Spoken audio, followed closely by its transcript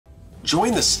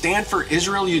Join the Stand for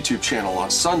Israel YouTube channel on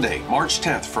Sunday, March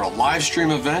 10th for a live stream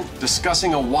event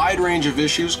discussing a wide range of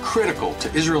issues critical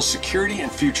to Israel's security and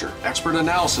future. Expert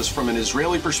analysis from an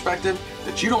Israeli perspective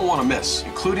that you don't want to miss,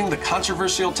 including the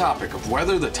controversial topic of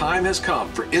whether the time has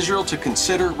come for Israel to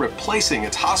consider replacing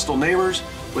its hostile neighbors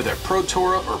with a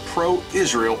pro-Torah or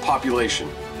pro-Israel population.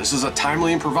 This is a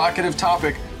timely and provocative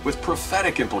topic with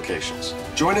prophetic implications.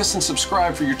 Join us and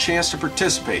subscribe for your chance to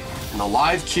participate in the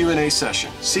live Q&A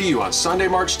session. See you on Sunday,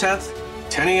 March 10th,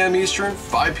 10 a.m. Eastern,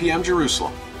 5 p.m.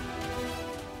 Jerusalem.